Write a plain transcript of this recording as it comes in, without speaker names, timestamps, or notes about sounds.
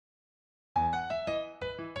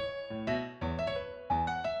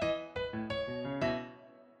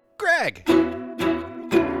Greg.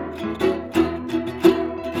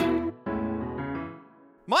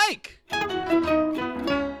 Mike.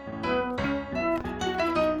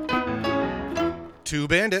 Two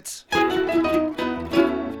bandits.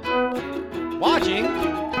 Watching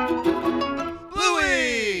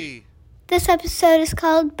Bluey. This episode is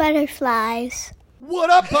called Butterflies.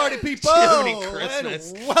 What up, party people? Jiminy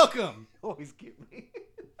Christmas. And welcome Always get me.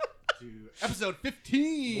 to episode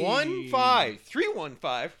 15.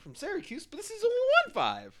 315 from Syracuse, but this is only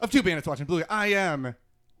 15. Of Two Bandits Watching Bluey. I am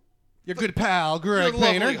your good pal, You're a Greg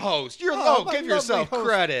lovely Painter. host. You're Oh, my give yourself lovely host.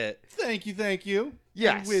 credit. Thank you.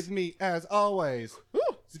 Yes. And with me, as always, Ooh.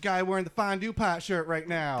 is the guy wearing the fondue pot shirt right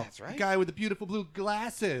now. That's right. The guy with the beautiful blue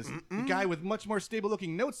glasses. The guy with much more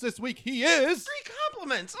stable-looking notes this week. He is... 3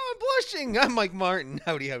 compliments. Oh, I'm blushing. I'm Mike Martin.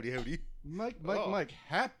 Howdy. Mike.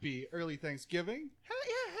 Happy early Thanksgiving.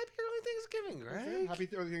 Happy early Thanksgiving, Greg. Happy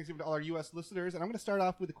early Thanksgiving to all our U.S. listeners. And I'm going to start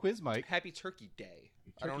off with a quiz, Mike. Happy Turkey Day.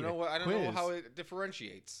 I Turkey don't know Day. I don't know Quiz. how it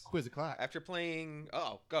differentiates. Quiz o'clock. After playing,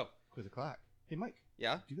 go. Quiz o'clock. Hey, Mike.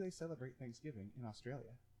 Yeah. Do they celebrate Thanksgiving in Australia?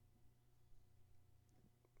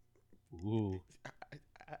 Ooh.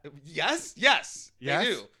 Yes. Yes? They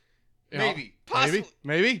do. Yeah. Maybe. Possibly.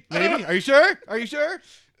 Maybe. Are you sure?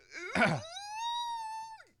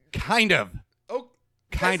 Kind of. Oh,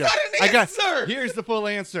 Kind that's of. not an answer. Here's the full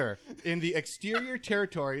answer. In the exterior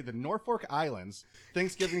territory, the Norfolk Islands,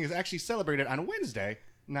 Thanksgiving is actually celebrated on Wednesday,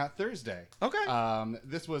 not Thursday. Okay.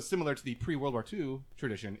 This was similar to the pre-World War II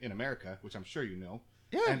tradition in America, which I'm sure you know.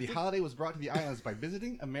 Yeah. And the holiday was brought to the islands by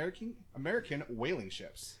visiting American whaling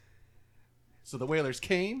ships. So the whalers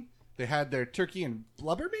came, they had their turkey and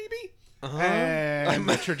blubber, maybe? And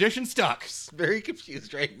the tradition stuck. Very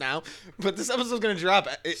confused right now, but this episode's gonna drop.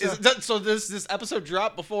 So this episode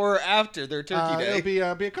drop before or after their Turkey Day?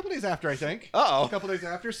 It'll be a couple days after, I think. Uh-oh. A couple days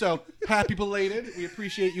after. So happy belated. We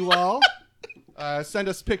appreciate you all. Send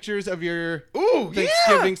us pictures of your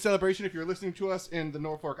Thanksgiving celebration if you're listening to us in the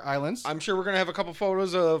Norfolk Islands. I'm sure we're gonna have a couple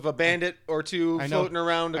photos of a bandit or two floating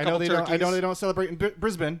around. A couple turkeys. I know they don't celebrate in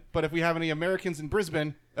Brisbane, but if we have any Americans in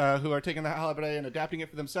Brisbane who are taking the holiday and adapting it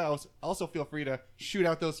for themselves, also feel free to shoot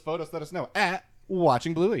out those photos. Let us know at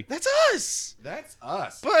Watching Bluey. That's us. That's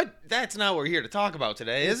us. But that's not what we're here to talk about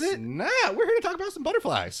today, is it? Nah, we're here to talk about some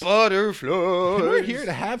butterflies. Butterflies. We're here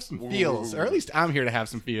to have some feels, or at least I'm here to have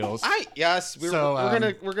some feels. We're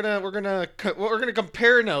gonna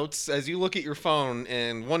compare notes as you look at your phone,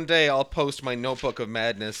 and one day I'll post my notebook of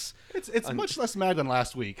madness. It's much less mad than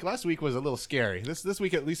last week. Last week was a little scary. This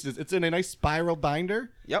week at least it's in a nice spiral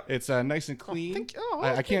binder. Yep. It's nice and clean.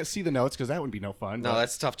 I can't see the notes because that would be no fun. No,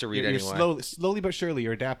 that's tough to read you're anyway. Slowly but surely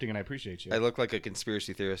you're adapting, and I appreciate you. I look like a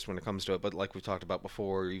conspiracy theorist when it comes to it, but like we've talked about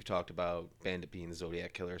before, you've talked about Bandit being the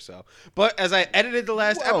Zodiac Killer. So, but as I edited the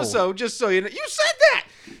last episode, just so you know, you said that.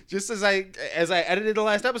 Just as I edited the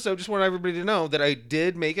last episode, just want everybody to know that I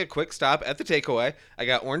did make a quick stop at the takeaway. I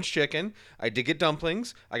got orange chicken. I did get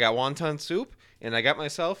dumplings. I got wonton soup. And I got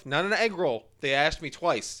myself, not an egg roll. They asked me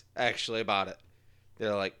twice, actually, about it.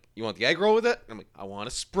 They're like, you want the egg roll with it? I'm like, I want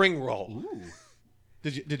a spring roll. Ooh.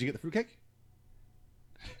 Did you get the fruitcake?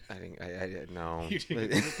 I didn't know. You didn't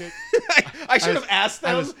get the fruitcake? I should have asked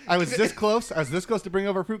them. I was this close. I was this close to bring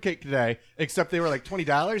over fruitcake today, except they were like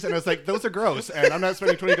 $20, and I was like, those are gross, and I'm not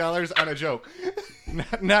spending $20 on a joke.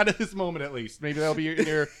 Not at this moment, at least. Maybe that'll be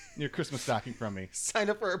in your Christmas stocking from me. Sign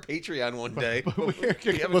up for our Patreon one day. But We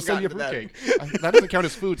haven't we'll send you a gotten to fruitcake. That doesn't count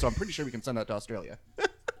as food, so I'm pretty sure we can send that to Australia.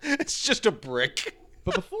 It's just a brick.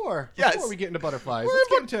 But before Yes. we get into butterflies, let's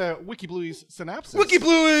get into Wiki Bluey's synopsis. Wiki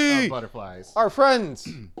Bluey! Of butterflies. Our friends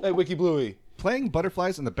at Wiki Bluey. Playing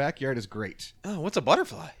butterflies in the backyard is great. Oh, what's a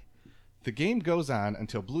butterfly? The game goes on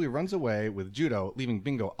until Bluey runs away with Judo, leaving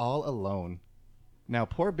Bingo all alone. Now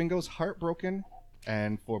poor Bingo's heartbroken,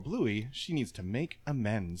 and for Bluey, she needs to make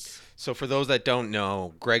amends. So for those that don't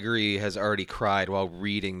know, Gregory has already cried while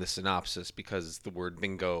reading the synopsis because the word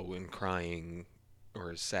bingo and crying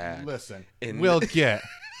or sad. Listen, In- we'll get.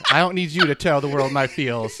 I don't need you to tell the world my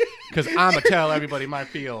feels, because I'm going to tell everybody my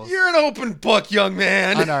feels. You're an open book, young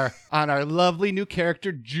man. On our lovely new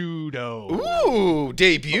character, Judo. Ooh,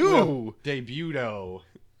 debut. Debuto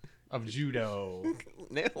of Judo.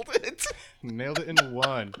 Nailed it. Nailed it in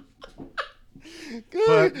one.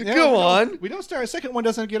 Good. Go on. We don't start. Our second one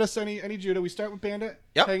doesn't get us any Judo. We start with Bandit.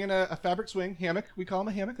 Yep. Hanging a fabric swing hammock. We call him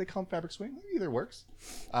a hammock. They call him fabric swing. Either works.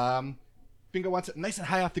 Bingo wants it nice and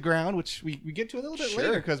high off the ground, which we get to a little bit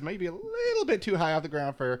later because maybe a little bit too high off the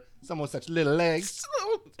ground for someone with such little legs.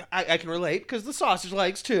 I can relate because the sausage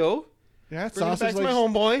legs too. Yeah, Bring it sausage back to legs. my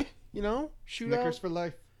homeboy. You know, shoot Snickers out for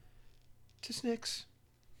life. to Snicks.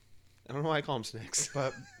 I don't know why I call them snakes.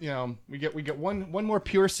 But we get one more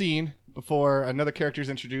pure scene before another character is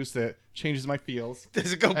introduced that changes my feels.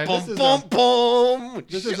 Does it go And boom, boom, boom?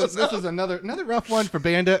 This is another rough one for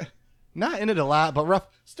Bandit. Not in it a lot, but rough.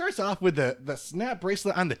 Starts off with the snap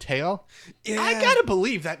bracelet on the tail. Yeah. I gotta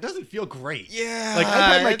believe that doesn't feel great. Yeah. Like, I've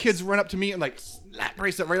had my kids run up to me and like slap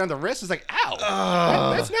bracelet right on the wrist. It's like,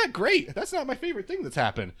 ow. That's not great. That's not my favorite thing that's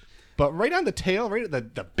happened. But right on the tail, right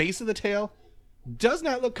at the base of the tail, does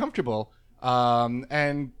not look comfortable.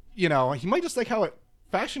 And he might just like how it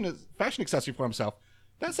fashion accessory for himself.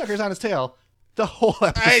 That sucker's on his tail the whole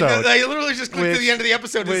episode. I literally just clicked to the end of the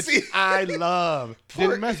episode to which see. I love.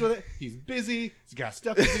 Didn't mess with it. He's busy. He's got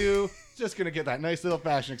stuff to do. Just gonna get that nice little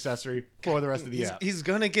fashion accessory for the rest of the app. He's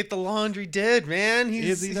gonna get the laundry did, man.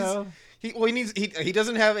 Is he though? He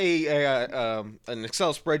doesn't have an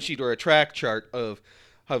Excel spreadsheet or a track chart of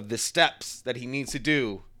the steps that he needs to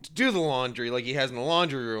do the laundry like he has in the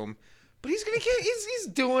laundry room. But he's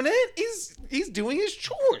doing it. He's doing his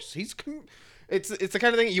chores. It's the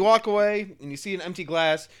kind of thing you walk away and you see an empty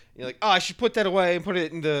glass. And you're like, oh, I should put that away and put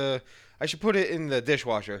it in the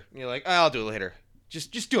dishwasher. And you're like, oh, I'll do it later.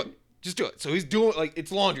 Just do it. Just do it. So he's doing like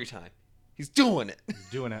it's laundry time. He's doing it. He's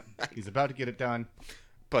doing it. He's about to get it done.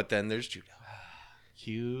 But then there's Judo.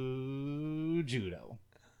 Cue Judo.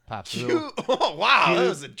 Pops oh wow, that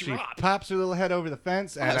was a drop. She pops her little head over the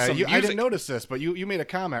fence, and I didn't notice this, but you made a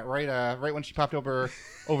comment right when she popped over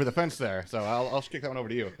the fence there. So I'll kick that one over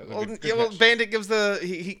to you. Well, Bandit gives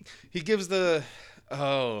he gives the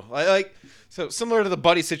so similar to the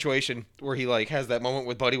Buddy situation where he like has that moment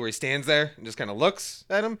with Buddy where he stands there and just kind of looks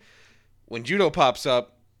at him. When Judo pops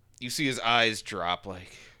up, you see his eyes drop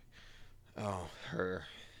like, oh, her.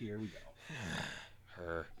 Here we go.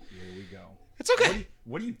 Her. Here we go. It's okay.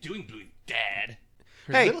 What are you doing, Dad?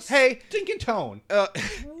 Hey, stinking tone.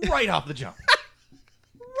 Right off the jump.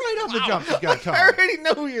 Right off the jump, she's got a tone. I already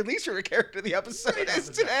know who your least favorite character of the episode is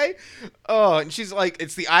today. Oh, and she's like,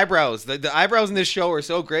 it's the eyebrows. The eyebrows in this show are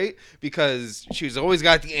so great because she's always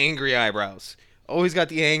got the angry eyebrows. Always got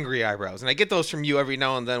the angry eyebrows. And I get those from you every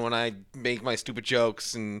now and then when I make my stupid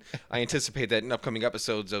jokes, and I anticipate that in upcoming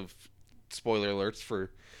episodes of spoiler alerts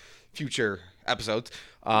for future episodes.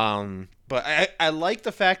 But I like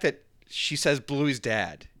the fact that she says Bluey's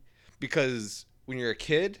dad, because when you're a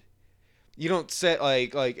kid, you don't say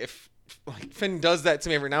like if like Finn does that to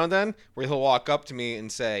me every now and then, where he'll walk up to me and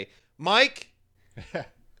say, Mike,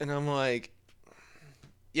 and I'm like,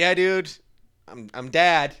 yeah, dude, I'm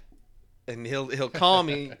dad, and he'll call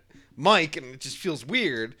me Mike, and it just feels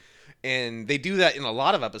weird. And they do that in a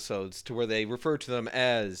lot of episodes to where they refer to them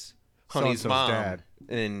as Honey's mom. Dad.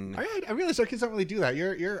 And I realize our kids don't really do that.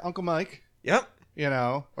 You're Uncle Mike. Yep.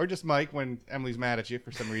 Or just Mike when Emily's mad at you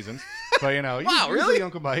for some reason. But wow, you're really?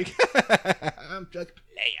 Uncle Mike. I'm just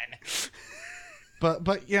playing.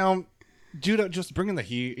 But Judo just bringing the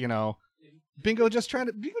heat. Bingo just trying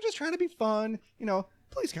to be fun.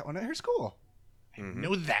 Please got one at her school. Mm-hmm. I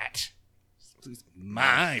know that. Please,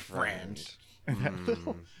 my friend.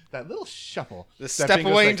 That little shuffle. The step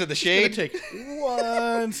away into the shade. Take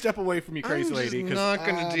one step away from you, crazy lady. I'm not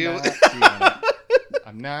going to do it.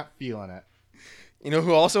 I'm not feeling it. You know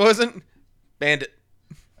who also isn't? Bandit.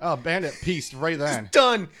 Oh, Bandit pieced right then. He's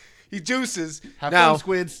done. He deuces. Have now, fun,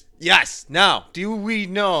 squids. Yes. Now, do you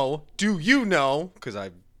know, because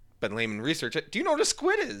I've been lame in research, do you know what a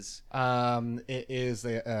squid is? It is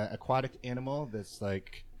a aquatic animal that's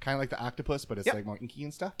like kind of like the octopus, but it's like more inky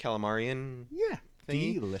and stuff. Calamarian. Yeah.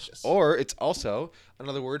 Thingy. Delicious. Or it's also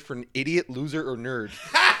another word for an idiot, loser, or nerd.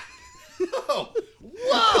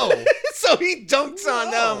 Whoa! So he dunks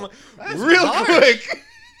on them That's real harsh. quick.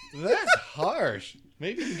 That's harsh.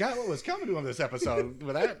 Maybe he got what was coming to him this episode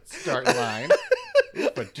with that starting line.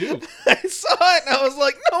 But dude, I saw it and I was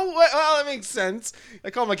like, no way. Oh, that makes sense.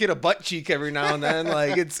 I call my kid a butt cheek every now and then.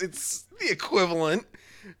 Like it's the equivalent.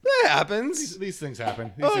 That happens. These things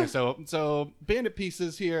happen. These things. So Bandit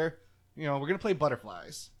pieces here. We're gonna play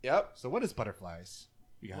butterflies. Yep. So what is butterflies?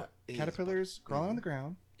 You got caterpillars crawling on the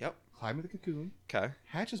ground. Yep. Climbing the cocoon. Okay.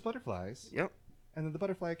 Hatches butterflies. Yep. And then the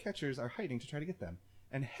butterfly catchers are hiding to try to get them.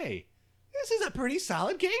 And hey, this is a pretty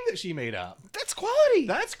solid game that she made up. That's quality.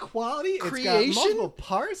 That's quality. Creation? It's got multiple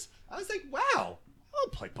parts. I was like, wow, I'll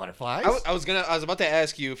play butterflies. I was about to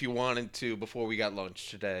ask you if you wanted to, before we got lunch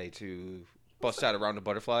today, to bust out a round of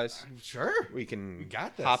butterflies. Sure. We can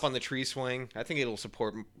got this. hop on the tree swing. I think it'll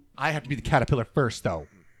support. I have to be the caterpillar first, though.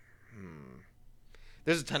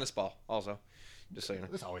 There's a tennis ball also. Just so you know.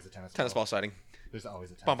 There's always a tennis ball sighting. There's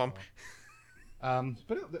always a tennis Bum, ball.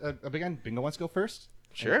 But again, Bingo wants to go first.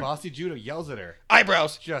 Sure. And Bossy Judo yells at her.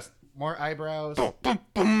 Eyebrows. Just more eyebrows. Boom, boom,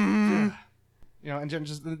 boom. And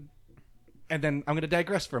just And then I'm going to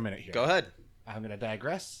digress for a minute here. Go ahead. I'm going to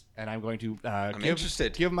digress, and I'm going to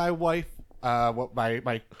interested. give my wife what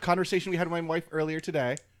my conversation we had with my wife earlier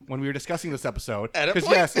today when we were discussing this episode. Edit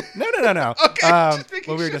point? Yes, no. Okay, just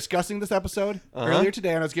making when we were sure. discussing this episode earlier today,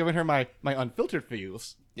 and I was giving her my unfiltered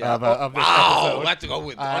views of this wow, episode. let's go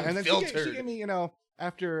with And then unfiltered. she gave me,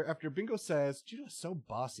 after Bingo says, Judo is so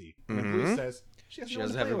bossy. And then Blue says, she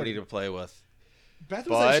doesn't have anybody to play with. Beth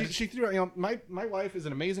was like, Bud. she threw, my wife is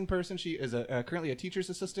an amazing person. She is currently a teacher's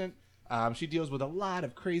assistant. She deals with a lot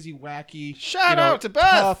of crazy, wacky, Shout out to Beth.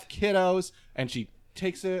 tough kiddos, and she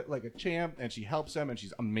takes it like a champ, and she helps them, and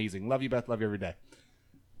she's amazing. Love you, Beth. Love you every day.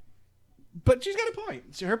 But she's got a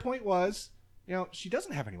point. So her point was, she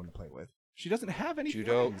doesn't have anyone to play with. She doesn't have any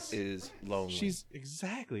Judo friends. is lonely. She's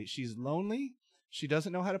lonely. She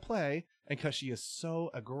doesn't know how to play, and because she is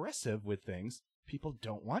so aggressive with things, people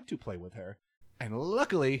don't want to play with her. And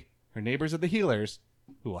luckily, her neighbors are the healers,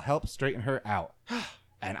 who will help straighten her out.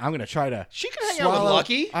 And I'm gonna try to. She can hang out with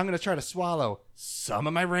Lucky. I'm gonna try to swallow some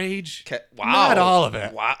of my rage. Wow, not all of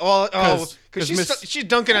it. Wow. Oh, because Miss- she's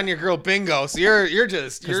dunking on your girl Bingo. So you're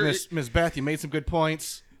just Miss Beth, you made some good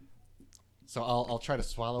points. So I'll try to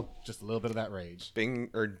swallow just a little bit of that rage.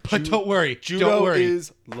 But don't worry. Judo Don't worry.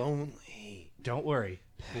 is lonely. Don't worry.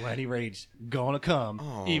 Plenty rage gonna come.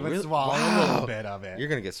 Oh, Even really? swallow a Wow. little bit of it. You're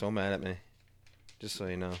gonna get so mad at me. Just so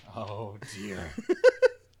you know. Oh dear.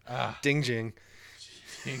 Ding jing.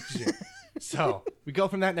 So we go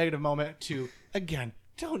from that negative moment to, again,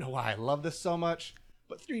 don't know why I love this so much,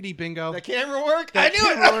 but 3D bingo. That camera work? That I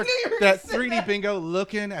knew it. camera I work, knew you were that gonna say 3D bingo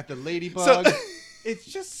looking at the ladybug. So- It's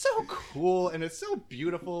just so cool and it's so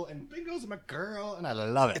beautiful. And Bingo's my girl, and I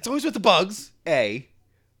love it. It's always with the bugs. A,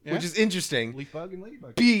 Yeah? which is interesting. Leaf bug and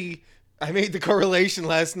ladybug. B, I made the correlation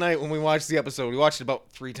last night when we watched the episode. We watched it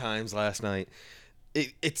about 3 times last night.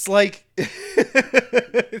 It's like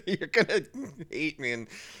you're gonna hate me, and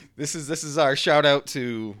this is our shout out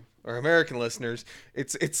to our American listeners.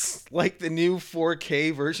 It's like the new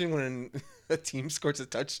 4K version when a team scores a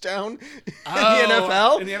touchdown in the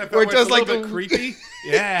NFL. In the NFL, where it does it's like a little bit creepy.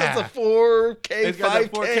 Yeah, It's a 4K, it's 5K. got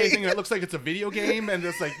that 4K thing that looks like it's a video game, and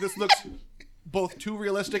it's like this looks both too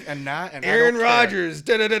realistic and not. And Aaron I don't care. Rodgers,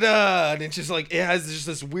 da da da da, and it's just like it has just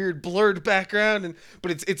this weird blurred background,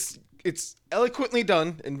 but it's eloquently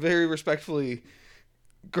done and very respectfully,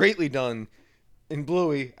 greatly done in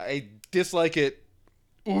Bluey. I dislike it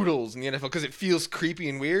oodles in the NFL because it feels creepy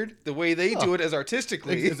and weird. The way they do it as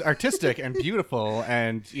artistically, It's artistic and beautiful,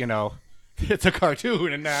 and it's a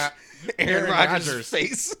cartoon and not Aaron Rodgers'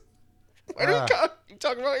 face. Why do you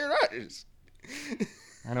talk about Aaron Rodgers?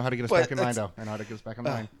 I know how to get us But back in line, that's- though. I know how to get us back in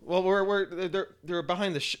line. Well, they're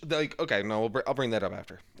behind the like. Okay, no, I'll bring that up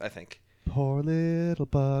after. I think. Poor little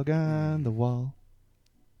bug on the wall.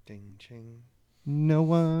 Ding ching. No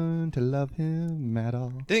one to love him at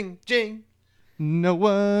all. Ding jing. No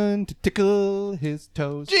one to tickle his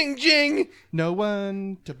toes. Jing jing. No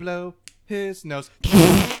one to blow his nose.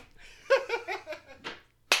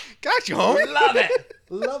 Got you, homie. Love it.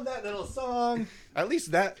 Love that little song. At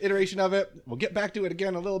least that iteration of it. We'll get back to it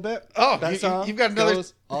again a little bit. Oh, that song you've got another.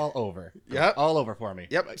 goes all over. Yep. All over for me.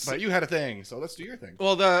 Yep. But you had a thing, so let's do your thing.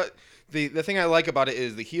 Well, the thing I like about it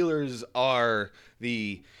is the healers are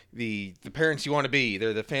the parents you want to be.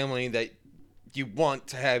 They're the family that you want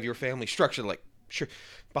to have your family structured. Like, sure,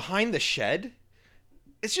 behind the shed,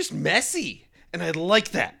 it's just messy, and I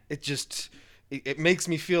like that. It makes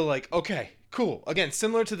me feel like, okay, cool. Again,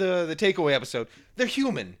 similar to the takeaway episode, they're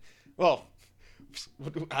human. Well,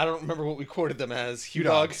 I don't remember what we quoted them as. Hugh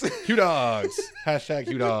dogs. Hugh dogs. Hashtag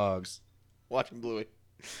Hugh dogs. Watching Bluey.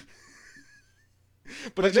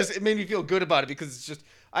 But it made me feel good about it because it's just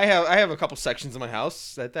I have a couple sections in my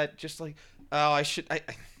house that just like I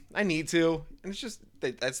need to, and it's just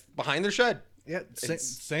that's behind their shed. Yeah,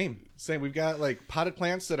 same. We've got like potted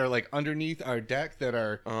plants that are like underneath our deck that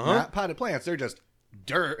are not potted plants. They're just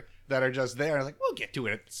dirt that are just there. Like, we'll get to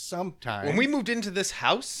it sometime. When we moved into this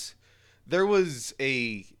house, there was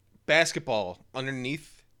a basketball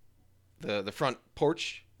underneath the front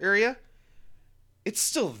porch area. It's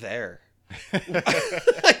still there.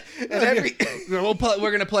 And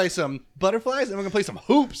we're gonna play some butterflies and we're gonna play some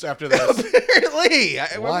hoops after this. apparently,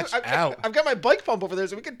 Watch out. I've got my bike pump over there,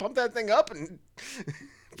 so we can pump that thing up.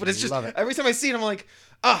 But it's just Love it. every time I see it, I'm like,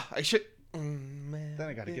 I should. Man, Then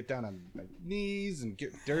I got to get down on my knees and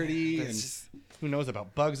get dirty, and just who knows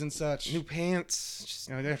about bugs and such. new pants. Just,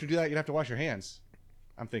 You have to do that. You'd have to wash your hands.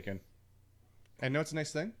 I'm thinking. And know it's a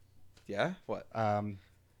nice thing. yeah, what?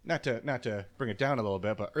 Not to bring it down a little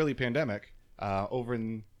bit, but early pandemic over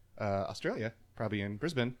in Australia, probably in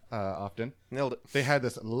Brisbane, often Nailed it. they had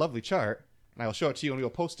this lovely chart, and I will show it to you and we'll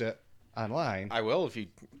post it online. I will if you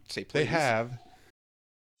say please. They have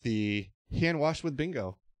the hand wash with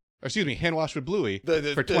Bingo. Or excuse me, hand wash with Bluey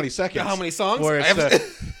for 20 seconds. How many songs?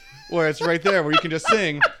 Where it's right there where you can just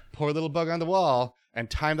sing Poor Little Bug on the Wall and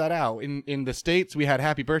time that out. In the States, we had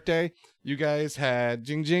Happy Birthday. You guys had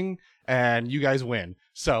Jing Jing, and you guys win.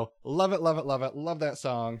 So love it, love it, love it. Love that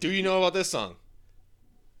song. Do you know about this song?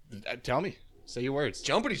 Tell me. Say your words.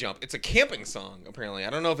 Jumpity Jump. It's a camping song, apparently. I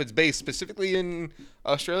don't know if it's based specifically in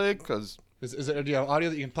Australia, because... Is it, do you have audio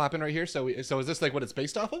that you can pop in right here? So is this like what it's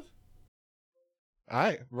based off of? All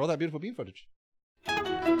right. Roll that beautiful bean footage.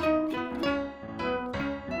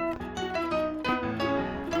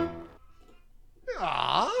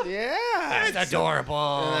 Aww. Yeah. It's adorable.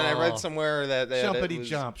 And then I read somewhere that Jumpity it was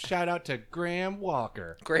jump. Shout out to Graham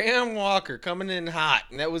Walker. Graham Walker coming in hot.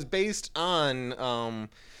 And that was based on...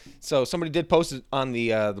 So somebody did post it on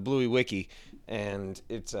the Bluey Wiki, and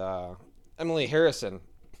it's Emily Harrison,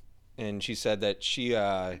 and she said that she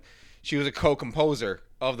was a co-composer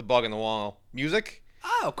of the Bug on the Wall music.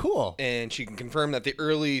 Oh, cool. And she can confirm that the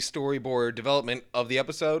early storyboard development of the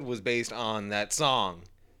episode was based on that song.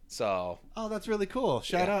 So. Oh, that's really cool.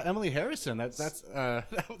 Shout out Emily Harrison. That's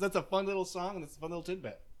a fun little song, and it's a fun little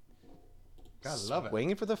tidbit. God, I love it.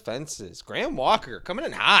 Swinging for the fences. Graham Walker coming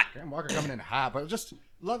in hot. Graham Walker coming in hot, but just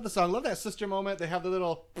love the song. Love that sister moment. They have the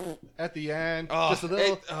little at the end. Just a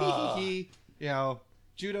little hee. You know,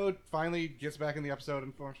 Judo finally gets back in the episode,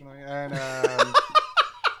 unfortunately. And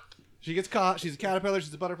she gets caught. She's a caterpillar.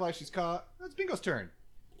 She's a butterfly. She's caught. It's Bingo's turn.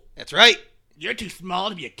 That's right. You're too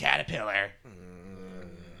small to be a caterpillar.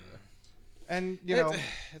 And, you know,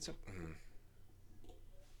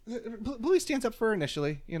 Bluey stands up for her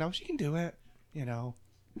initially. You know, she can do it. You know,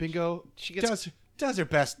 Bingo, she does her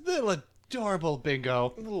best. Little adorable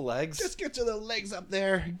Bingo. Little legs. Just gets her little legs up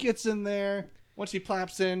there, gets in there. Once she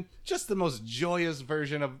plops in, just the most joyous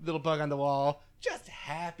version of Little Bug on the Wall. Just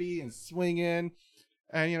happy and swinging.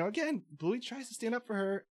 And, you know, again, Bluey tries to stand up for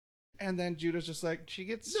her. And then Judah's just like,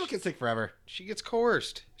 little kid sick forever. She gets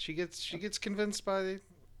coerced. She gets convinced by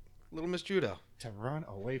little Miss Judo to run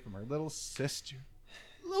away from her little sister.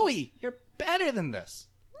 Louie, you're better than this.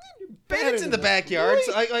 Bandit's in the backyard.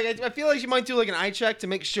 So I feel like she might do like an eye check to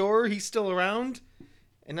make sure he's still around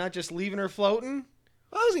and not just leaving her floating.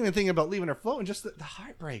 Well, I wasn't even thinking about leaving her floating, just the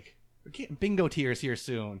heartbreak. We're getting Bingo tears here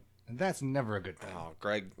soon, and that's never a good thing. Oh,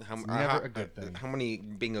 Greg, never a good thing. How many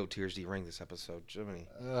Bingo tears do you ring this episode? Jiminy.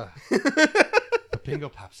 Bingo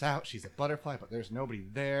pops out. She's a butterfly, but there's nobody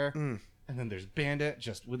there. And then there's Bandit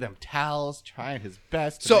just with them towels trying his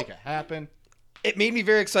best to make it happen. It made me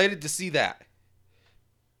very excited to see that.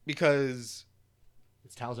 Because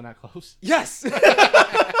his towels are not close. Yes.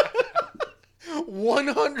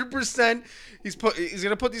 100%. He's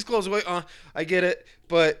gonna put these clothes away. I get it,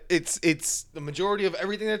 but it's the majority of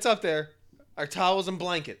everything that's up there are towels and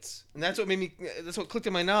blankets, and that's what clicked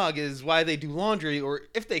in my nog is why they do laundry, or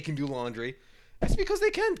if they can do laundry. That's because they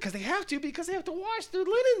can, because they have to wash their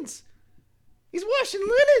linens. He's washing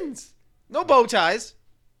linens. No bow ties.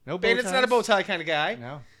 No bow Bandit's ties. not a bow tie kind of guy.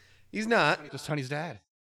 No, he's not. Just Honey's dad.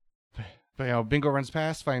 But you know, Bingo runs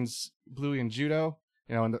past, finds Bluey and Judo,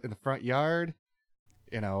 you know, in the front yard.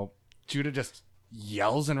 You know, Judah just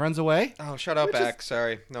yells and runs away. Oh, shut up, back.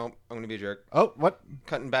 Sorry. No, I'm going to be a jerk. Oh, what?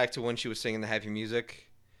 Cutting back to when she was singing the happy music.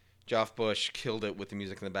 Joff Bush killed it with the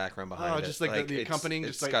music in the background behind it. Oh, just like the accompanying.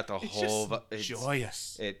 It's got the whole... It's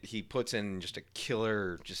joyous. He puts in just a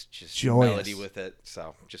killer just joyous melody with it.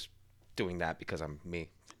 So, just doing that because I'm me.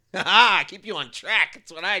 I keep you on track.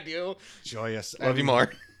 That's what I do. Joyous. Love you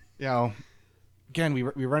more. You know, again, we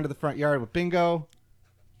run to the front yard with Bingo.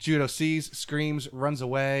 Judo sees, screams, runs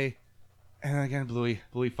away, and then again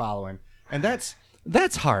Bluey following, and that's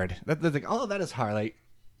hard. That's like, oh, that is hard. Like,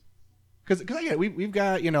 because again, we've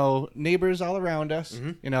got, you know, neighbors all around us.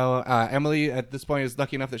 Mm-hmm. You know, Emily at this point is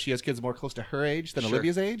lucky enough that she has kids more close to her age than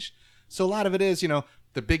Olivia's age. So a lot of it is, you know,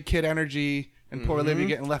 the big kid energy and poor Olivia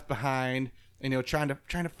getting left behind, and, you know, trying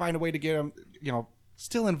to find a way to get them, you know,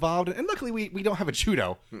 still involved. And luckily we don't have a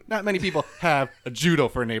Judo. Not many people have a Judo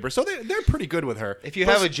for a neighbor, so they're pretty good with her. If you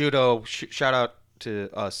have a Judo, shout out to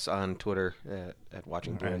us on Twitter at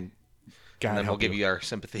Watching Blue. And then we'll give you our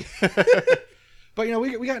sympathy. But, you know,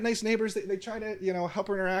 we got nice neighbors. They try to, you know, help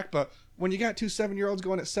her interact. But when you got two 7-year-olds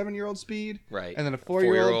going at 7-year-old speed, right, and then a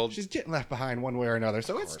 4-year-old, she's getting left behind one way or another.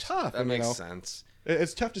 So it's tough. That makes sense.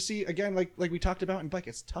 It's tough to see, again, like we talked about in Bike,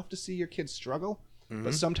 it's tough to see your kids struggle.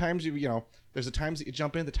 But sometimes there's the times that you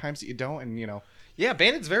jump in, the times that you don't, and Yeah,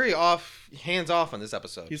 Bandit's very hands off on this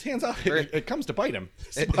episode. he's hands off. It comes to bite him.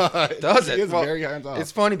 Does it? He is Well, very hands off.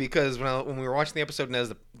 It's funny because when we were watching the episode and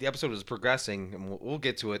as the episode was progressing, and we'll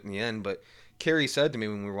get to it in the end, but Carrie said to me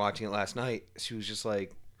when we were watching it last night, she was just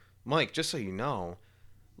like, Mike, just so you know,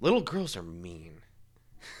 little girls are mean.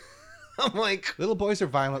 I'm like, little boys are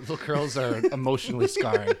violent, little girls are emotionally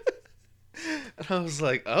scarring. and I was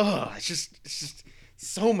like, oh, it's just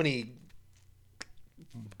so many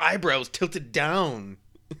eyebrows tilted down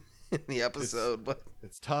in the episode. But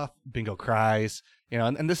It's tough. Bingo cries,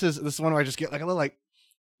 and this is one where I just get like a little like,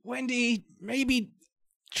 Wendy, maybe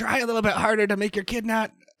try a little bit harder to make your kid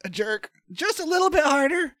not a jerk. Just a little bit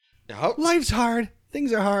harder. oh, Life's hard.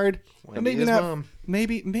 Things are hard. And Wendy maybe is not. mom.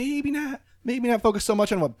 Maybe not focus so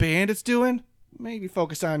much on what Bandit's doing. Maybe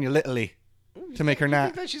focus on your littly to make her You not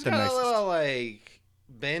think that she's the got nicest. a little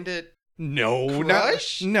Bandit. No,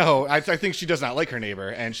 Crush? no. I think she does not like her neighbor,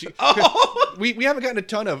 and she. Oh, We haven't gotten a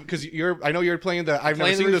ton of because I know you're playing the. I've never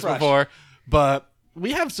Playing the seen this refresh. before, but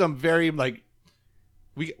we have some very like.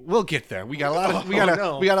 We'll get there. We got a lot of we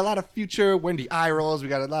got a lot of future Wendy eye rolls. We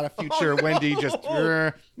got a lot of future Wendy just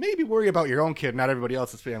maybe worry about your own kid, not everybody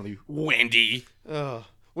else's family. Wendy.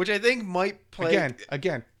 which I think might play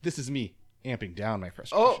Again, this is me amping down my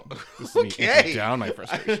frustration. Oh, This is me okay. amping down my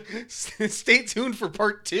frustration. Stay tuned for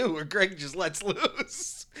part 2 where Greg just lets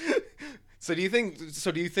loose. So do you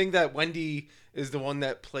think that Wendy is the one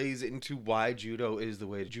that plays into why judo is the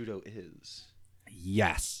way judo is?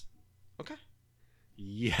 Yes. Okay.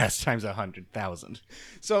 Yes, times 100,000.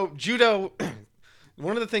 So judo,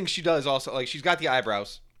 one of the things she does also, like she's got the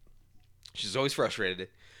eyebrows. She's always frustrated,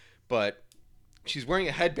 but she's wearing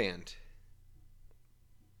a headband.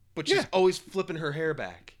 But she's always flipping her hair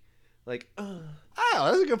back. Like, Oh,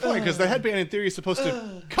 that's a good point because the headband in theory is supposed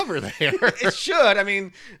to cover the hair. it should.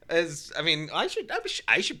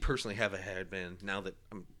 I should personally have a headband now that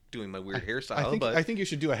I'm doing my weird hairstyle. I think you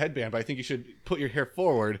should do a headband, but I think you should put your hair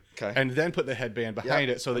forward and then put the headband behind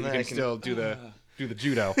it so that And you then can I still do the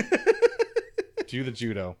judo. Do the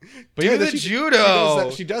judo. But Do the she judo.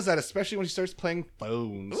 She does that, especially when she starts playing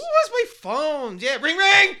phones. Ooh, that's my phone. Yeah, ring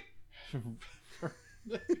ring.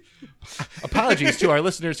 Apologies to our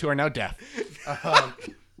listeners who are now deaf.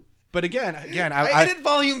 But again, I edit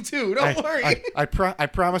volume 2. Don't worry. I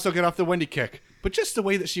promise I'll get off the Wendy kick. But just the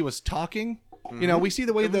way that she was talking, we see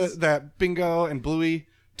the way that Bingo and Bluey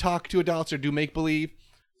talk to adults or do make believe.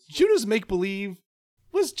 Judo's make believe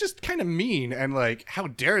was just kind of mean and like, how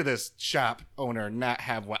dare this shop owner not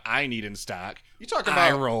have what I need in stock? You talking Eye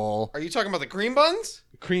about? roll, Are you talking about the cream buns?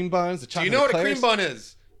 cream buns, the Do chocolate you know what a eclairs. cream bun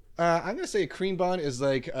is? I'm gonna say a cream bun is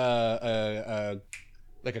like a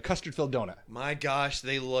custard filled donut. My gosh,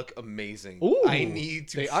 they look amazing. Ooh, I need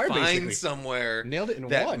to they are find basically- somewhere. Nailed it in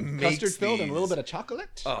that one. makes Custard filled and a little these. bit of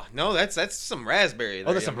chocolate. Oh no, that's some raspberry.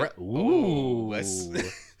 Oh, that's some. Ooh,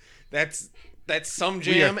 That's some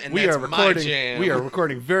jam, and that's my recording. jam. We are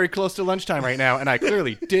recording very close to lunchtime right now, and I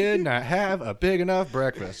clearly did not have a big enough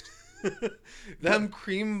breakfast. Them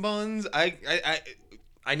cream buns.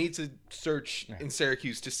 I need to search in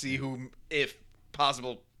Syracuse to see who, if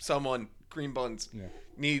possible, someone cream buns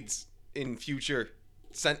needs in future.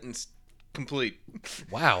 Sentence complete.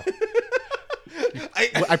 Wow.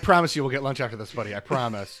 I promise you, we'll get lunch after this, buddy. I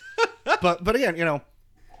promise. But again,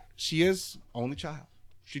 she is only child.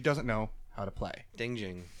 She doesn't know how to play. Ding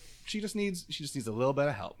jing. She just needs a little bit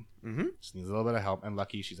of help. Mm-hmm. She needs a little bit of help, and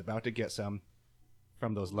Lucky, she's about to get some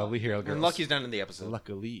from those lovely hero girls. And Lucky's not in the episode.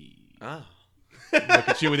 Luckily. Ah. Look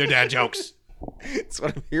at you with your dad jokes. That's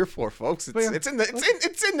what I'm here for, folks. But yeah. It's in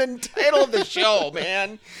the title of the show,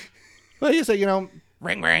 man. Well, you say,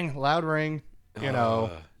 ring, ring, loud ring.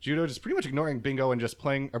 Judo just pretty much ignoring Bingo and just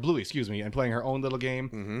playing, or Bluey, excuse me, and playing her own little game.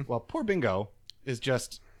 Mm-hmm. While poor Bingo is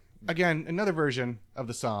just, again, another version of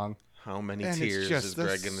the song. How many And tears it's just is the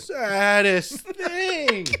Greg in the saddest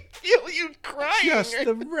thing. feel you crying? Just this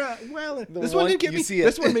one- one didn't get you me. see it.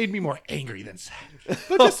 This one made me more angry than sad.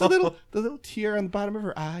 But just the little tear on the bottom of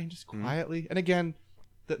her eye, just quietly. And again,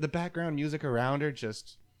 the background music around her,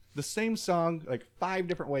 just the same song, like 5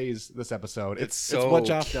 different ways this episode. It's so what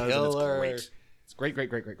Joff does, and killer. it's great.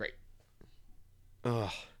 It's great.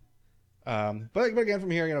 Ugh. But again, from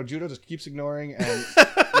here, Judo just keeps ignoring, and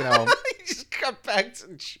You just got back to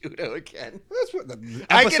judo again. that's what the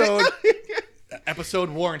I get episode it. episode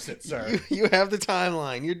warrants it, sir. You have the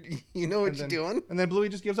timeline. You know what And you're then- doing. And then Bluey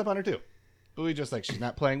just gives up on her too. Bluey just like, she's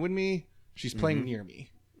not playing with me. She's playing near me.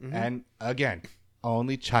 And again,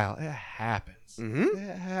 only child. It happens. Mm-hmm.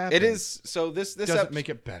 It happens. It is so. This Doesn't make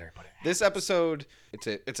it better, but this episode. It's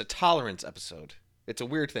a tolerance episode. It's a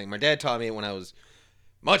weird thing. My dad taught me it when I was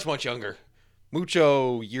much, much younger.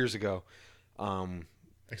 Mucho years ago.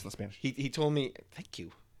 Excellent Spanish. He told me, thank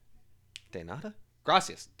you. De nada?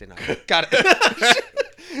 Gracias. De nada. Got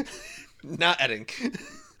it. Not Edding.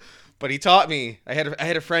 But he taught me. I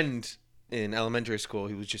had a friend in elementary school.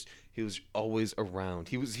 He was always around.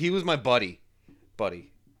 He was my buddy.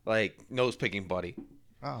 Like nose picking buddy.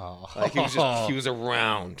 Oh. Like he was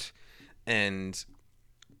around. And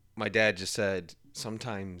my dad just said,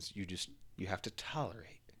 sometimes you have to tolerate.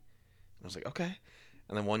 And I was like, okay.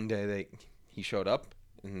 And then one day he showed up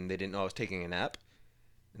and they didn't know I was taking a nap.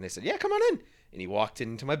 And they said, yeah, come on in. And he walked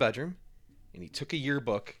into my bedroom and he took a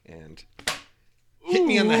yearbook and hit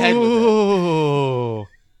me on the head with it. Oh,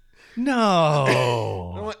 no.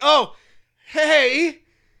 And I'm like, oh, hey.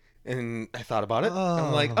 And I thought about it.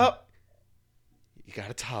 I'm like, oh, you got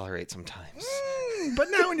to tolerate sometimes. But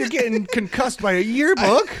now when you're getting concussed by a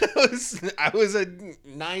yearbook. I was a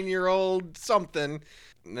 9-year-old something.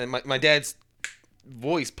 And then my dad's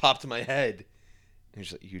voice popped in my head. And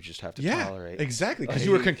he's like, you just have to tolerate. Exactly, because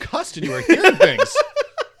you were concussed and you were hearing things.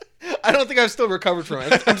 I don't think I've still recovered from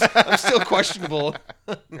it. I'm still questionable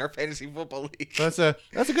in our fantasy football league. So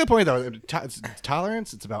that's a good point, though. It's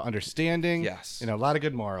tolerance. It's about understanding. Yes. A lot of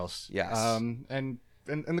good morals. Yes. And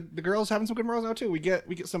the girls having some good morals now too. We get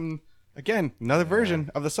some, again, another version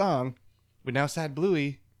of the song. With now Sad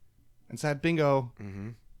Bluey and Sad Bingo. Mm-hmm.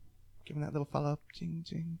 Giving that little follow up. Jing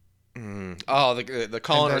jing. Oh, the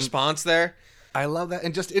call and response there. I love that.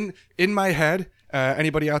 And just in my head,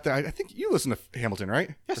 anybody out there, I think you listen to Hamilton,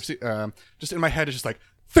 right? Yes. Just in my head, it's just like,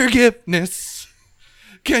 forgiveness.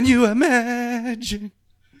 Can you imagine?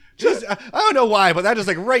 Just, I don't know why, but that just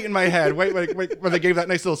like right in my head, wait, when they gave that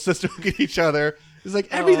nice little sister look at each other. It's like,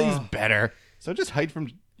 everything's better. So just hide from,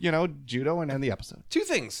 judo and end the episode. 2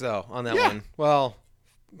 things, though, on that one. Well,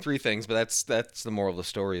 3 things, but that's the moral of the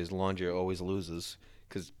story is laundry always loses.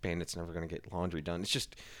 Because Bandit's never going to get laundry done. It's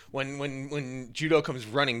just when judo comes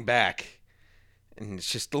running back, and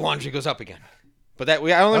it's just the laundry goes up again. But I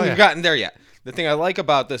don't think we've gotten there yet. The thing I like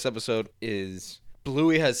about this episode is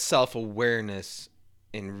Bluey has self-awareness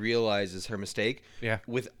and realizes her mistake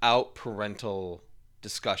without parental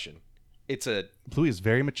discussion. Bluey is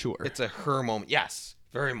very mature. It's a her moment. Yes,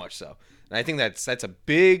 very much so. And I think that's a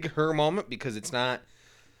big her moment because it's not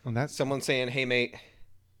someone saying, hey, mate,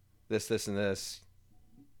 this, and this.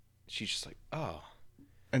 She's just like, oh.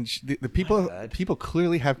 And the people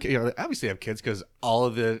clearly have, obviously have kids because all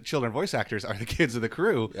of the children voice actors are the kids of the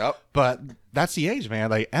crew. Yep. But that's the age, man.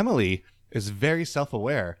 Like Emily is very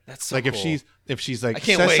self-aware. That's so like cool. if she's like I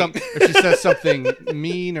can't wait. If she says something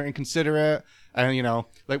mean or inconsiderate, and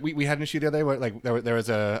like we had an issue the other day where like there was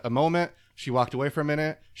a moment she walked away for a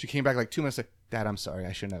minute, she came back like 2 minutes like, Dad, I'm sorry,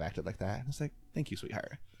 I shouldn't have acted like that. And it's like, thank you,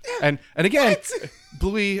 sweetheart. And again,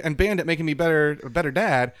 Bluey and Bandit making me a better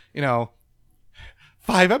dad.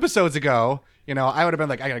 5 episodes ago, I would have been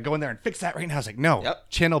like, I gotta go in there and fix that right now. I was like, no,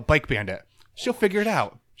 channel Bike Bandit. She'll figure it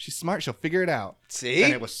out. She's smart. She'll figure it out. See,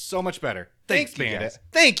 and it was so much better. Thanks, Bandit. Guys.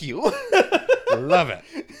 Thank you. Love it.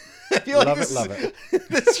 I feel like love it.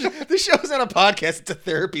 This show's not a podcast; it's a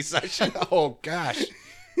therapy session. Oh gosh,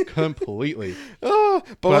 completely.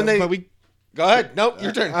 But we. Go ahead. Nope,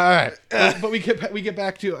 your turn. All right. But we get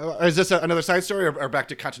back to. Is this another side story or back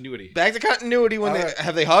to continuity? Back to continuity.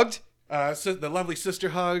 Have they hugged? So the lovely sister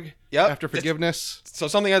hug. Yep. After forgiveness. So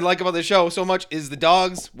something I like about the show so much is the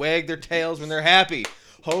dogs wag their tails when they're happy.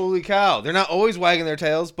 Holy cow! They're not always wagging their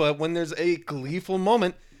tails, but when there's a gleeful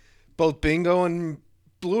moment, both Bingo and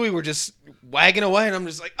Bluey were just wagging away, and I'm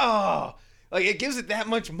just like, oh, like it gives it that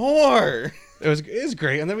much more. It was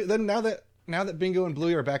great, and then now that Bingo and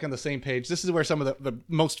Bluey are back on the same page, this is where some of the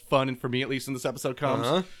most fun, and for me at least in this episode,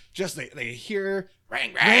 comes. Just they hear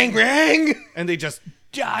rang, and they just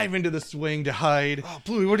dive into the swing to hide. Oh,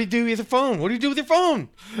 Bluey, what do you do with your phone? What do you do with your phone?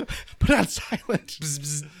 Put it on silent. Bzz,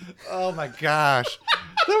 bzz. Oh my gosh,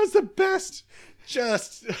 that was the best.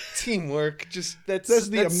 Just teamwork. That's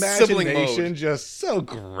the imagination. Just so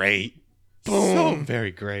great. Boom. So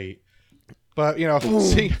very great. But,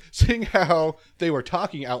 seeing how they were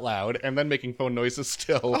talking out loud and then making phone noises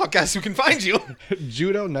still. Oh, guess who can find you?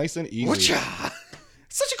 Judo, nice and easy. Whatcha?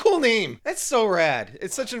 Such a cool name. That's so rad.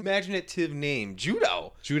 It's such an imaginative name.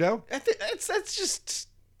 Judo. That's just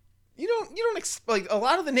you don't like a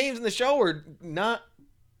lot of the names in the show are not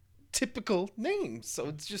typical names, so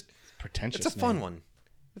it's just pretentious. It's a fun name. One.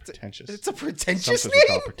 Pretentious. It's a pretentious name.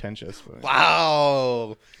 Called pretentious. But...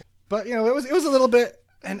 Wow. But it was a little bit,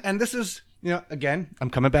 and this is again, I'm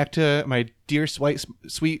coming back to my dear sweet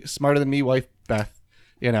smarter than me wife Beth.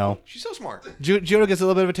 She's so smart. Judo gets a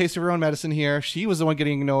little bit of a taste of her own medicine here. She was the one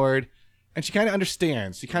getting ignored. And she kind of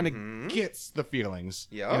understands. She kind of gets the feelings.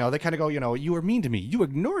 Yeah. You know, they kind of go, you were mean to me. You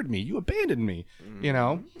ignored me. You abandoned me. You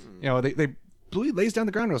know, they Bluey lays down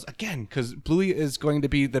the ground rules again because Bluey is going to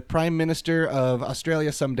be the Prime Minister of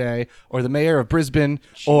Australia someday, or the Mayor of Brisbane,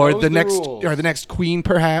 or the next Queen,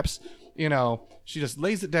 perhaps. You know, she just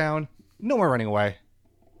lays it down. No more running away.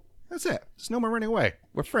 That's it. Just no more running away.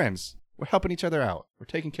 We're friends. We're helping each other out. We're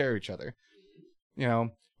taking care of each other. You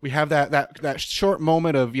know, we have that short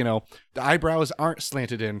moment of, the eyebrows aren't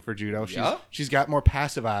slanted in for Judo. She's got more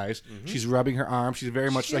passive eyes. She's rubbing her arm. She's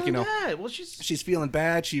very much like, bad. Well, she's feeling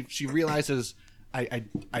bad. She realizes I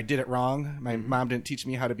did it wrong. My mom didn't teach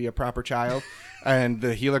me how to be a proper child. And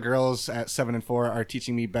the Healer girls at 7 and 4 are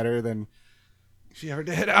teaching me better than she ever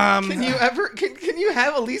did. Can you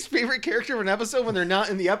have a least favorite character of an episode when they're not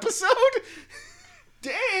in the episode?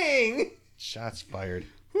 Dang. Shots fired.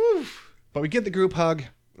 Whew. But we get the group hug.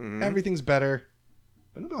 Everything's better.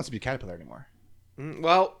 But nobody wants to be a caterpillar anymore.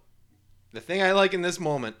 Well, the thing I like in this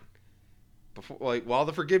moment, while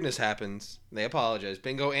the forgiveness happens, they apologize.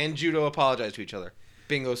 Bingo and Judo apologize to each other.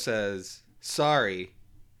 Bingo says, sorry.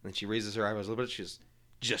 And then she raises her eyebrows a little bit. She says,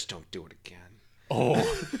 just don't do it again. Oh,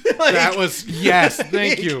 that was, yes,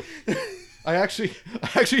 thank you. I actually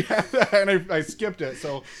have that, and I skipped it.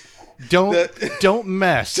 So don't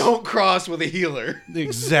mess. Don't cross with a healer.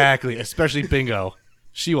 Exactly, especially Bingo.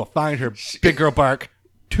 She will find her big girl bark,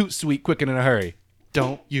 toot sweet, quick and in a hurry.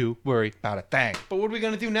 Don't you worry about a thing. But what are we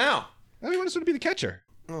going to do now? I want us to be the catcher.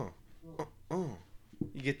 Oh.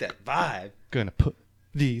 You get that vibe. Gonna put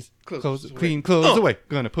these clean away. clothes away.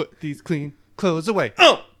 Gonna put these clean clothes away.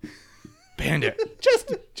 Oh! Bandit.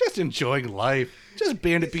 Just enjoying life. Just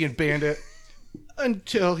Bandit being Bandit.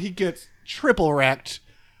 Until he gets triple wrecked.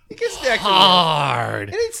 He gets decked hard.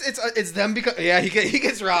 And it's them because he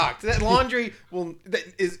gets rocked. That laundry you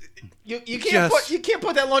can't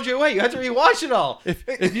put that laundry away. You have to rewatch it all.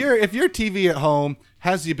 If your TV at home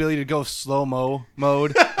has the ability to go slow-mo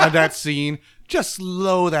mode on that scene, just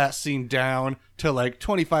slow that scene down to like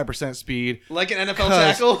 25% speed. Like an NFL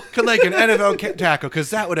tackle? Like an NFL tackle, because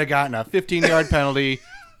that would have gotten a 15-yard penalty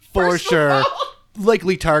for sure.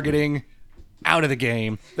 Likely targeting, out of the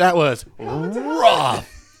game. That was rough.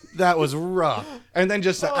 That was rough. And then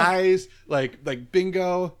just the eyes, like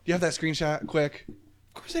Bingo. Do you have that screenshot quick?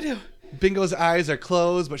 Of course I do. Bingo's eyes are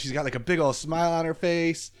closed, but she's got like a big old smile on her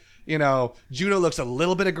face. Judo looks a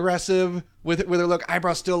little bit aggressive with her look.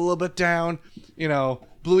 Eyebrows still a little bit down.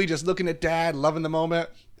 Bluey just looking at Dad, loving the moment.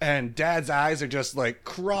 And Dad's eyes are just like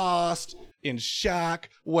crossed in shock.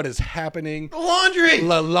 What is happening? The laundry!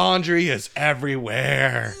 The laundry is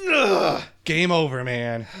everywhere. Ugh. Game over,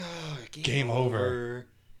 man. Game over.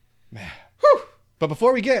 Man. Whew. But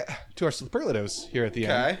before we get to our superlatives here at the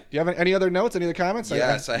end, do you have any other notes, any other comments?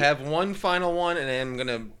 Yes, I have one final one, and I'm going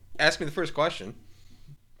to ask me the first question.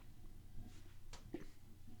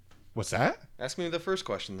 What's that? Ask me the first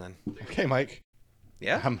question, then. Okay, Mike.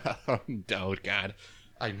 Yeah? Oh, God.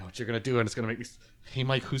 I know what you're going to do, and it's going to make me... Hey,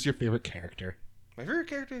 Mike, who's your favorite character? My favorite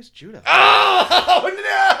character is Judo.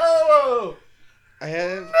 Oh, no!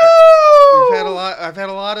 I've had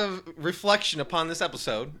a lot of reflection upon this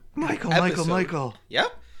episode. Michael.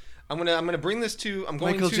 Yep. I'm gonna bring this to. I'm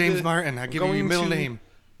going Michael to James Martin. I give you your middle name.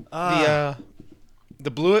 The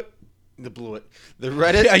blew it. The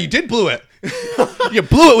Reddit. Yeah, you did blew it. You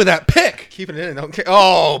blew it with that pick. Keeping it in. Okay.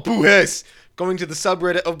 Oh, boo hiss. Going to the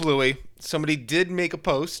subreddit of Bluey. Somebody did make a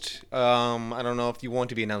post. I don't know if you want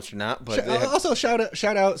to be announced or not, but also shout out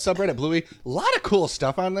subreddit Bluey. A lot of cool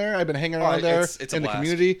stuff on there. I've been hanging around there in the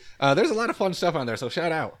community. There's a lot of fun stuff on there, so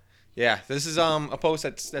shout out. Yeah, this is a post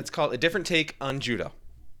that's called A Different Take on Judo.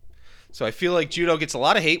 So I feel like Judo gets a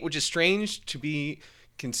lot of hate, which is strange to be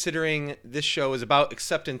considering this show is about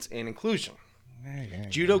acceptance and inclusion.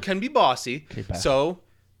 Judo can be bossy, so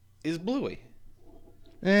is Bluey.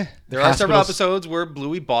 There are several episodes where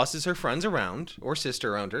Bluey bosses her friends around or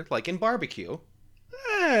sister around her, like in Barbecue.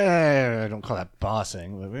 I don't call that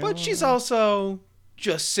bossing. But she's also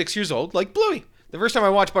just 6 years old, like Bluey. The first time I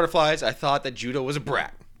watched Butterflies, I thought that Judo was a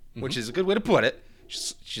brat, which is a good way to put it.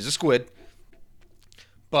 She's a squid.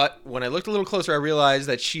 But when I looked a little closer, I realized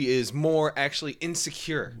that she is more actually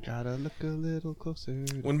insecure. Gotta look a little closer.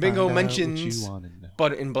 When Bingo mentions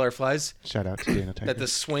in Butterflies, shout out to Dana that the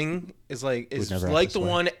swing is like the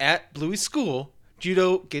one at Bluey's school,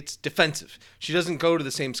 Judo gets defensive. She doesn't go to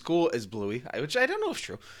the same school as Bluey, which I don't know if it's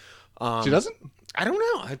true. She doesn't? I don't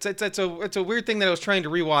know. It's a weird thing that I was trying to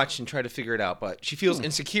rewatch and try to figure it out. But she feels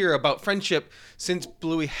insecure about friendship since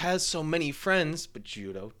Bluey has so many friends, but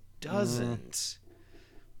Judo doesn't.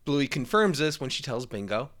 Bluey confirms this when she tells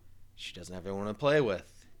Bingo she doesn't have anyone to play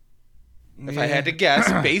with. If I had to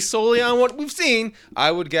guess, based solely on what we've seen,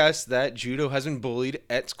 I would guess that Judo has been bullied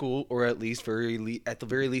at school, or at least at the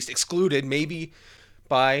very least excluded, maybe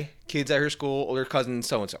by kids at her school or her cousin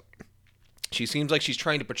so-and-so. She seems like she's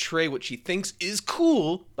trying to portray what she thinks is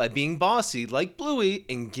cool by being bossy like Bluey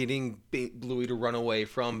and getting Bluey to run away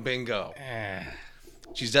from Bingo.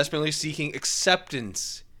 She's desperately seeking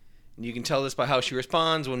acceptance. And you can tell this by how she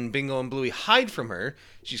responds when Bingo and Bluey hide from her.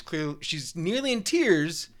 She's nearly in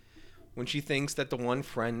tears when she thinks that the one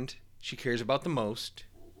friend she cares about the most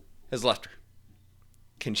has left her.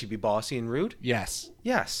 Can she be bossy and rude? Yes.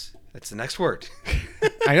 Yes. That's the next word.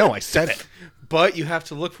 I know, I said it. But you have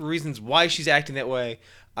to look for reasons why she's acting that way.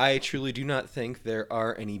 I truly do not think there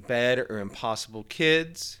are any bad or impossible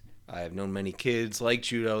kids. I have known many kids like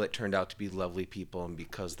Judo that turned out to be lovely people, and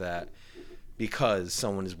because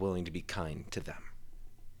someone is willing to be kind to them.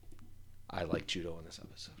 I like Judo in this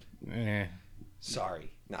episode.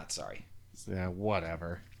 Sorry. Not sorry. Yeah,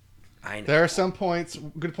 whatever. I know. There are some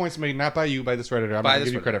good points made, not by you, by this Redditor. I'm going to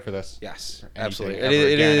give you credit for this. Yes, anything absolutely. ever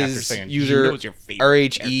It again after is saying user Judo's your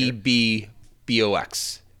favorite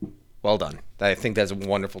RHEBBOX. Well done. I think that's a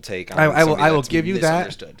wonderful take on I somebody will that's give you that.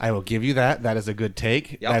 misunderstood. I will give you that. That is a good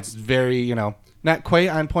take. Yep. That's very, not quite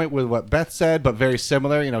on point with what Beth said, but very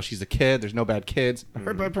similar. She's a kid. There's no bad kids. I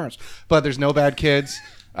heard bad parents, but there's no bad kids.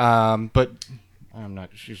 But I'm not.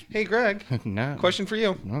 She's Hey, Greg. no Question for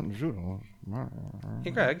you. Not Judo. Hey,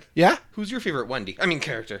 Greg. Yeah. Who's your favorite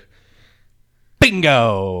character?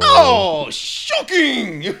 Bingo. Oh,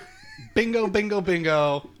 shocking! Bingo, bingo,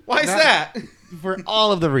 bingo. Why is that? For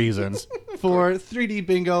all of the reasons. For 3D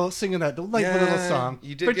Bingo singing that delightful little song.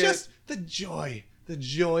 You did for good. just the joy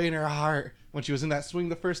in her heart. When she was in that swing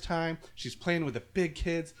the first time, she's playing with the big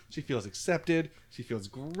kids. She feels accepted. She feels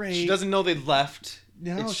great. She doesn't know they left.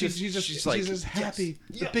 No, she's just happy.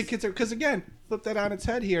 The big kids are, because again, flip that on its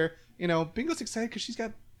head here. Bingo's excited because she's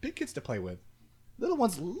got big kids to play with. Little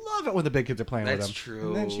ones love it when the big kids are playing with them. That's true.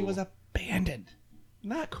 And then she was abandoned.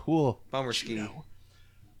 Not cool. Bummer ski.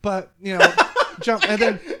 But jump and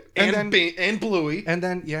then and Bluey. And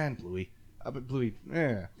then and Bluey. But Bluey,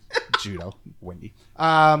 Judo, Wendy.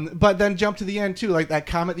 But then jump to the end too, like that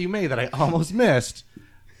comment that you made that I almost missed.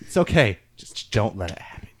 It's okay. Just don't let it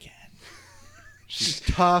happen again. She's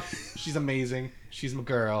tough. She's amazing. She's my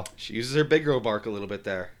girl. She uses her big girl bark a little bit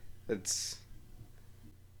there.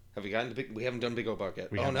 Have we gotten to big? We haven't done big girl bark yet.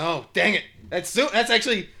 Oh no! Dang it! That's soon. That's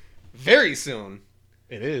actually very soon.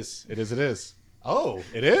 It is. It is. Oh,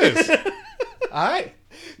 it is. All right.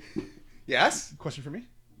 Yes. Question for me?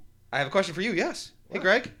 I have a question for you. Yes. Hey,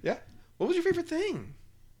 Greg. Yeah. What was your favorite thing?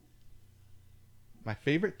 My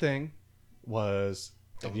favorite thing was.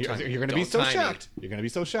 You're going to be so time me. shocked. You're going to be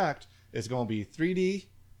so shocked. It's going to be 3D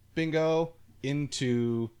Bingo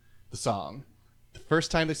into the song. The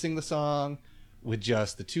first time they sing the song with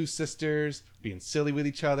just the two sisters being silly with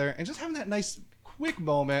each other and just having that nice quick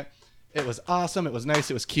moment. It was awesome. It was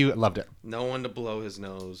nice. It was cute. I loved it. No one to blow his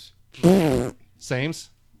nose. Sames.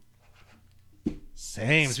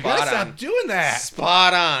 You Spot gotta on. stop doing that.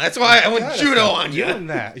 Spot on. That's why I went Judo on you. Doing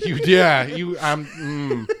that.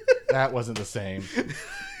 That wasn't the same.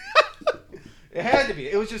 It had to be.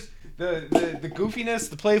 It was just the goofiness,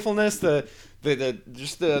 the playfulness, the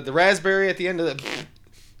raspberry at the end of the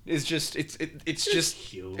is just it's just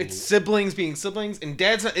cute. It's siblings being siblings, and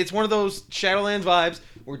Dad's not. It's one of those Shadowlands vibes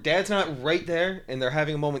where Dad's not right there, and they're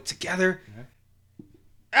having a moment together.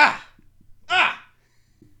 Yeah.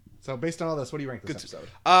 So based on all this, what do you rank this episode?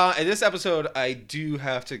 In this episode, I do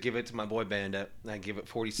have to give it to my boy Bandit. I give it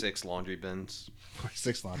 46 laundry bins.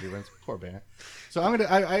 46 laundry bins. Poor Bandit. So I'm gonna.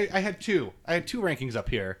 I had two. I had two rankings up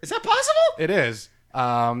here. Is that possible? It is.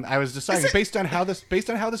 I was deciding based on how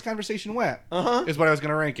this conversation went. Is what I was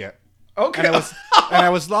gonna rank it. Okay. And I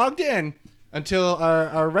was logged in until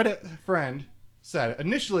our Reddit friend said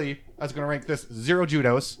initially I was gonna rank this 0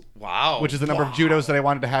 judos. Wow. Which is the number of judos that I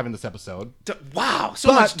wanted to have in this episode. Wow.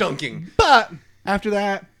 So much dunking. But after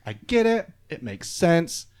that, I get it. It makes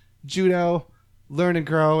sense. Judo, learn and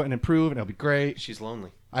grow and improve, and it'll be great. She's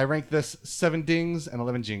lonely. I rank this 7 dings and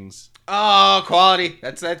 11 jings. Oh, quality.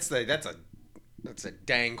 That's a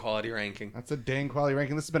dang quality ranking. That's a dang quality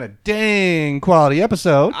ranking. This has been a dang quality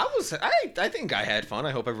episode. I think I had fun.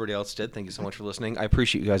 I hope everybody else did. Thank you so much for listening. I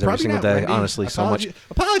appreciate you guys Probably every single not day. Wendy. Honestly, so much.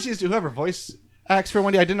 Apologies to whoever voice acts for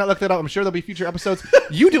Wendy. I did not look that up. I'm sure there'll be future episodes.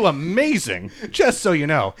 You do amazing. Just so you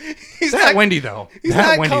know. He's that not Wendy though. He's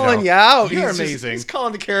that not Wendy, calling though. you out. You're He's amazing. He's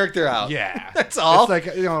calling the character out. Yeah, that's all. It's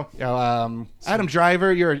like Adam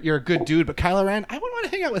Driver. You're a good dude, but Kylo Ren, I wouldn't want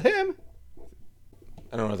to hang out with him.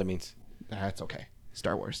 I don't know what that means. That's okay.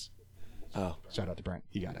 Star Wars. Oh, Shout out to Brent.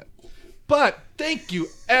 He got it. But thank you,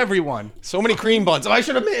 everyone. So many cream buns. Oh, I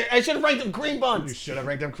should have ranked them cream You buns. should have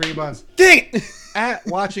ranked them cream buns. Dang it. At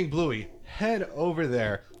Watching Bluey, head over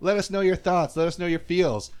there. Let us know your thoughts. Let us know your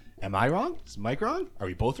feels. Am I wrong? Is Mike wrong? Are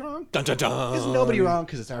we both wrong? Dun, dun, dun. Is nobody wrong?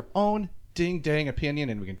 Because it's our own ding-dang opinion,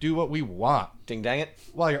 and we can do what we want. Ding dang it.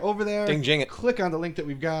 While you're over there, Ding jing it. click on the link that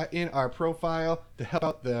we've got in our profile to help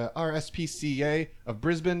out the RSPCA of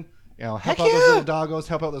Brisbane. Help Heck out those yeah. little doggos,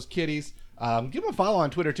 help out those kitties. Give them a follow on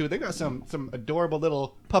Twitter too. They got some adorable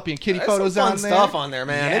little puppy and kitty There's photos some fun on there. stuff on there,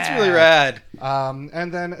 man. It's Yeah. really rad.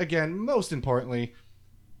 And then again, most importantly,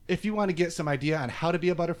 if you want to get some idea on how to be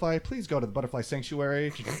a butterfly, please go to the Butterfly Sanctuary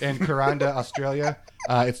in Kuranda, Australia.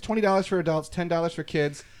 It's $20 for adults, $10 for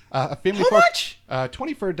kids. A family How much?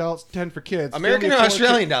 20 for adults, 10 for kids. American Family or of four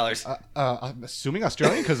Australian dollars? I'm assuming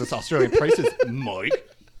Australian because it's Australian prices, Mike.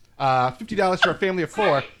 $50 for a family of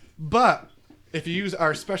 4. But if you use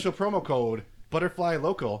our special promo code, Butterfly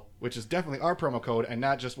Local, which is definitely our promo code and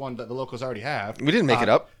not just one that the locals already have. We didn't make it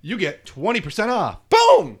up. You get 20% off.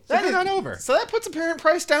 Boom! So head on over. So that puts the parent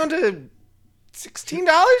price down to $16?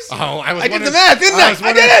 Oh, I did the math, didn't I?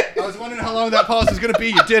 I did it! I was wondering how long that pause was going to be.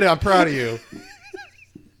 You did it. I'm proud of you.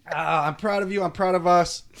 I'm proud of you. I'm proud of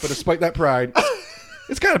us. But despite that pride,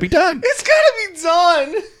 it's got to be done. It's gotta be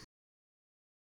done!